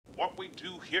What we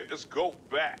do here is go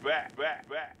back, back, back,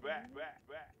 back, back, back,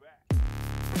 back, back.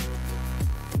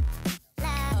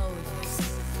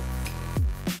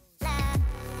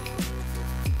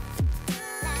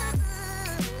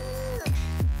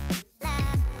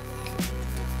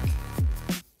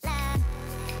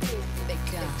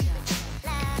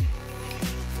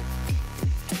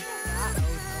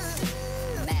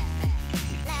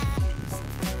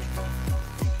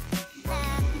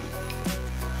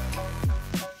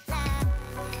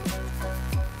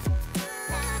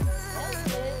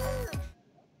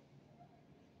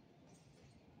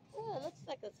 Oh, it looks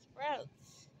like a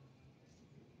Sprouts.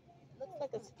 Looks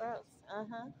like a Sprouts.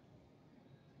 Uh-huh.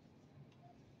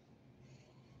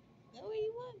 Know what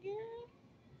you want, girl?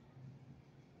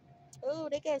 Oh,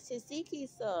 they got tzatziki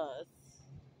sauce.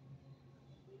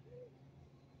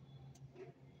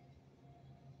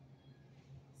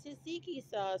 Tzatziki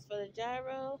sauce for the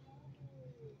gyro.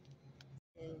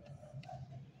 Yes.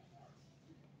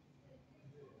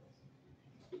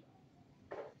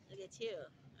 Look at you.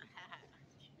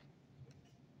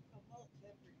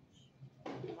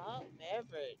 Malt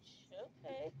beverage.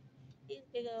 Okay. These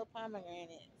big old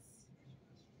pomegranates.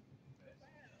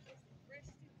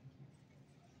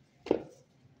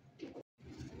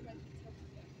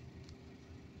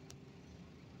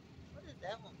 What is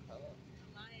that one called?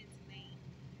 Lion's mane.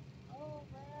 Oh,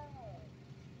 wow.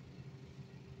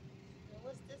 And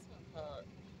what's this one called?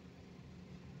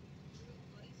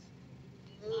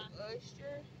 Blue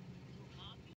oyster?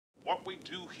 What we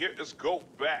do here is go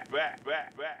back, back,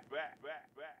 back, back, back, back,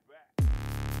 back, back.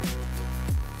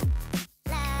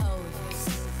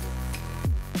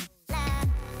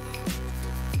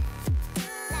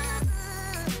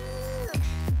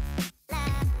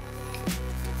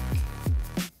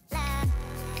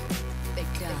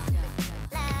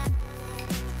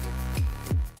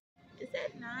 Is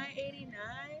that $9.89?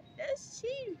 That's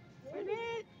cheap for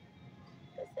that.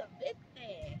 That's a big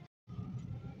thing.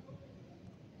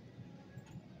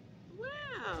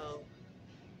 Wow.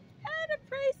 How the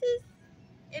prices,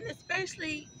 and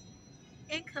especially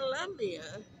in Colombia.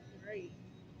 Great.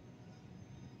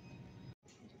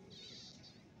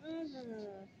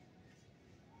 Mm-hmm.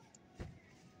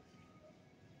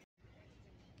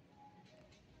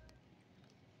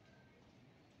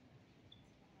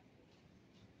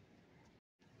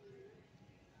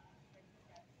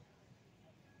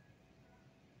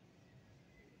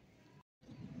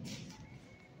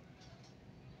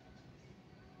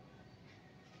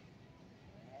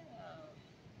 Wow.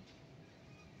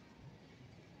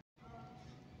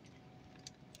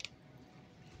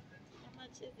 How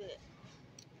much is it?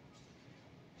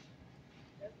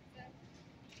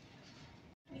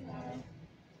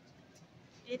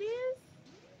 It is?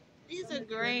 These are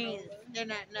grains. They're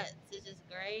not nuts. It's just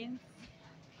grains.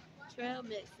 Trail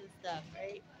mix and stuff,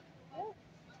 right?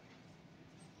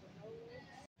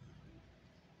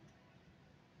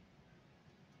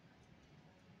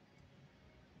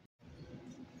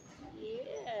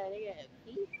 Yeah, they got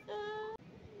pizza.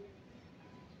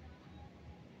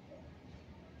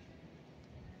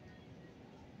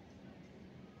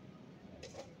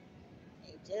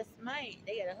 They just might.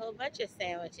 They got a whole bunch of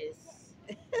sandwiches.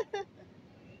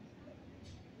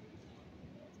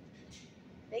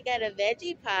 They got a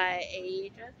veggie pie,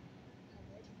 Adra,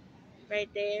 right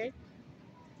there.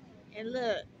 And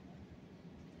look,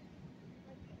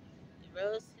 the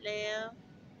roast lamb.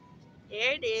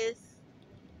 There it is.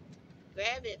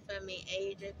 Grab it for me,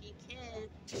 Adra, if you can.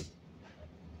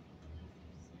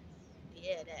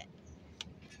 Yeah, that.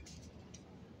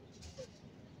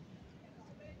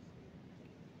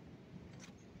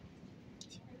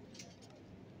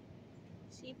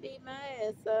 She beat my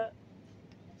ass up.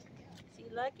 She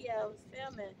lucky I was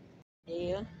filming.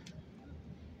 Yeah.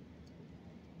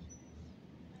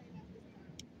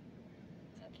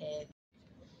 Okay.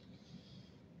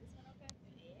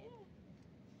 Yeah.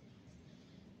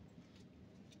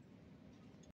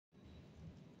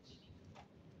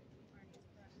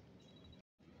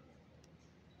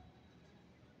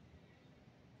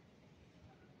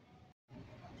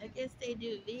 I guess they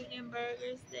do vegan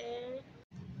burgers there.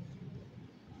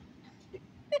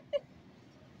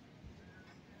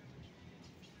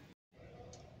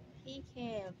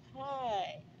 Pecan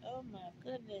pie. Oh my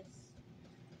goodness.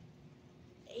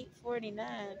 $8.49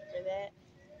 for that.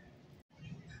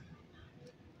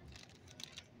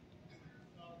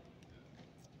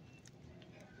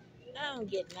 I don't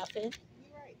get nothing.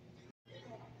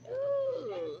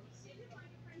 Ooh.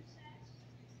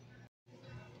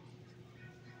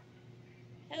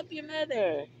 Help your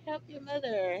mother. Help your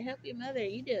mother. Help your mother.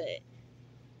 You do it.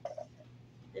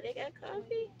 Do they got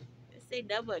coffee? Let's say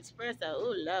double espresso.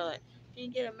 Oh Lord, can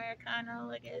you get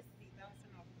Americano? I guess.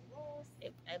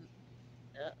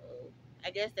 Uh-oh. I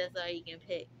guess that's all you can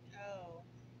pick. Oh.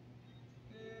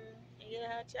 Can you get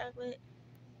a hot chocolate?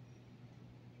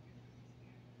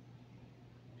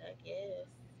 I guess.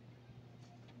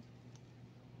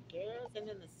 Girls and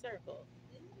in the circle.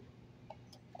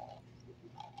 I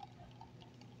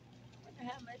wonder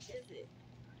how much is it?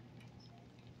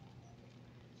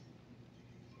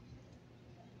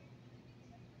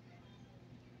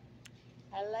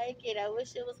 I like it. I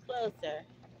wish it was closer.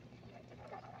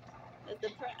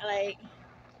 But like,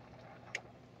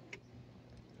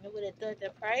 I would have thought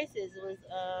the prices was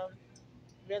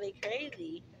really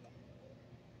crazy.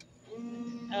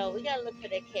 Oh, we gotta look for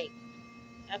the cake.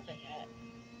 I forgot.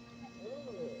 Ooh,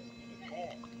 look at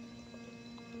that.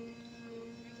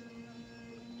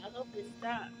 I hope it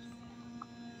stops.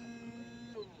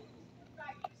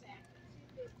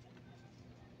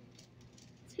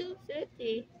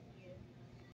 $2.50.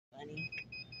 Funny.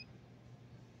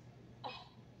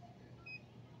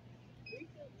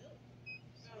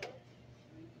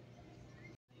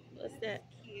 What's that?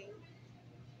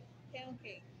 Pound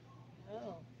cake.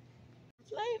 Oh,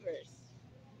 flavors.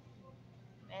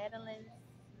 Madeline's,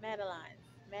 Madeline's,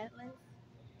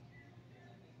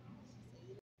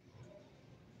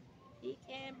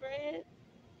 pecan bread,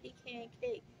 pecan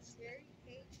cake. Cherry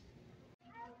cake.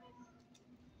 No,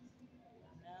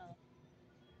 no.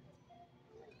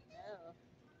 Oh,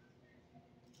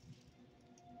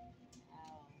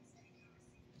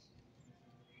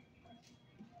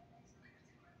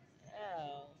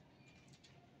 oh.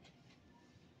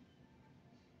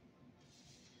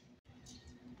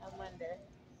 I wonder.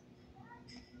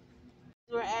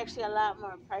 We're actually a lot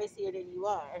more pricier than you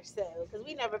are, so because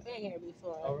we never been here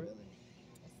before. Oh, really?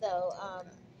 So,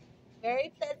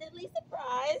 very pleasantly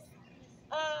surprised.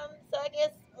 So I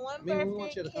guess one birthday we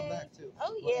want you to cake. come back too.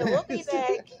 Oh yeah, we'll be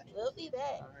back. We'll be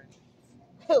back. All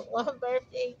right. One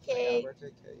birthday I got a cake,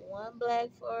 birthday cake. one Black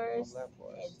Forest, Black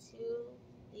Forest. and two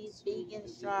these vegan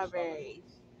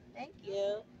strawberries. Thank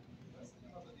you.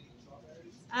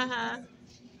 Uh huh.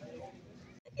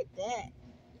 Look at that.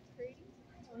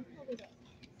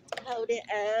 Hold it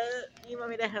up. You want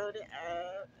me to hold it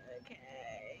up?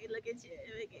 Okay. Look at you.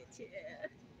 Look at you.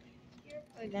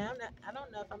 Now I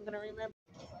don't know if I'm gonna remember.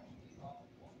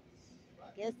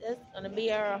 Guess that's gonna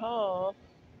be our haul.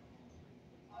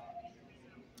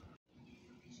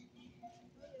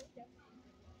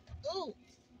 Ooh.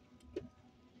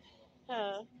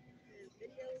 Huh.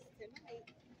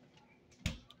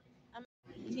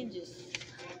 You can just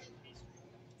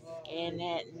scan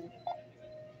that. And...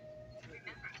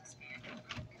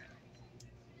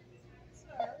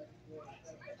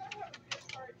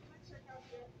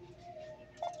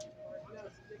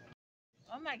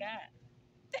 Oh my God.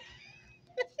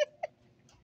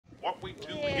 What we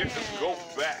do here is go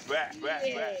back.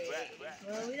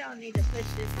 Well, we don't need to push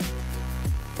this.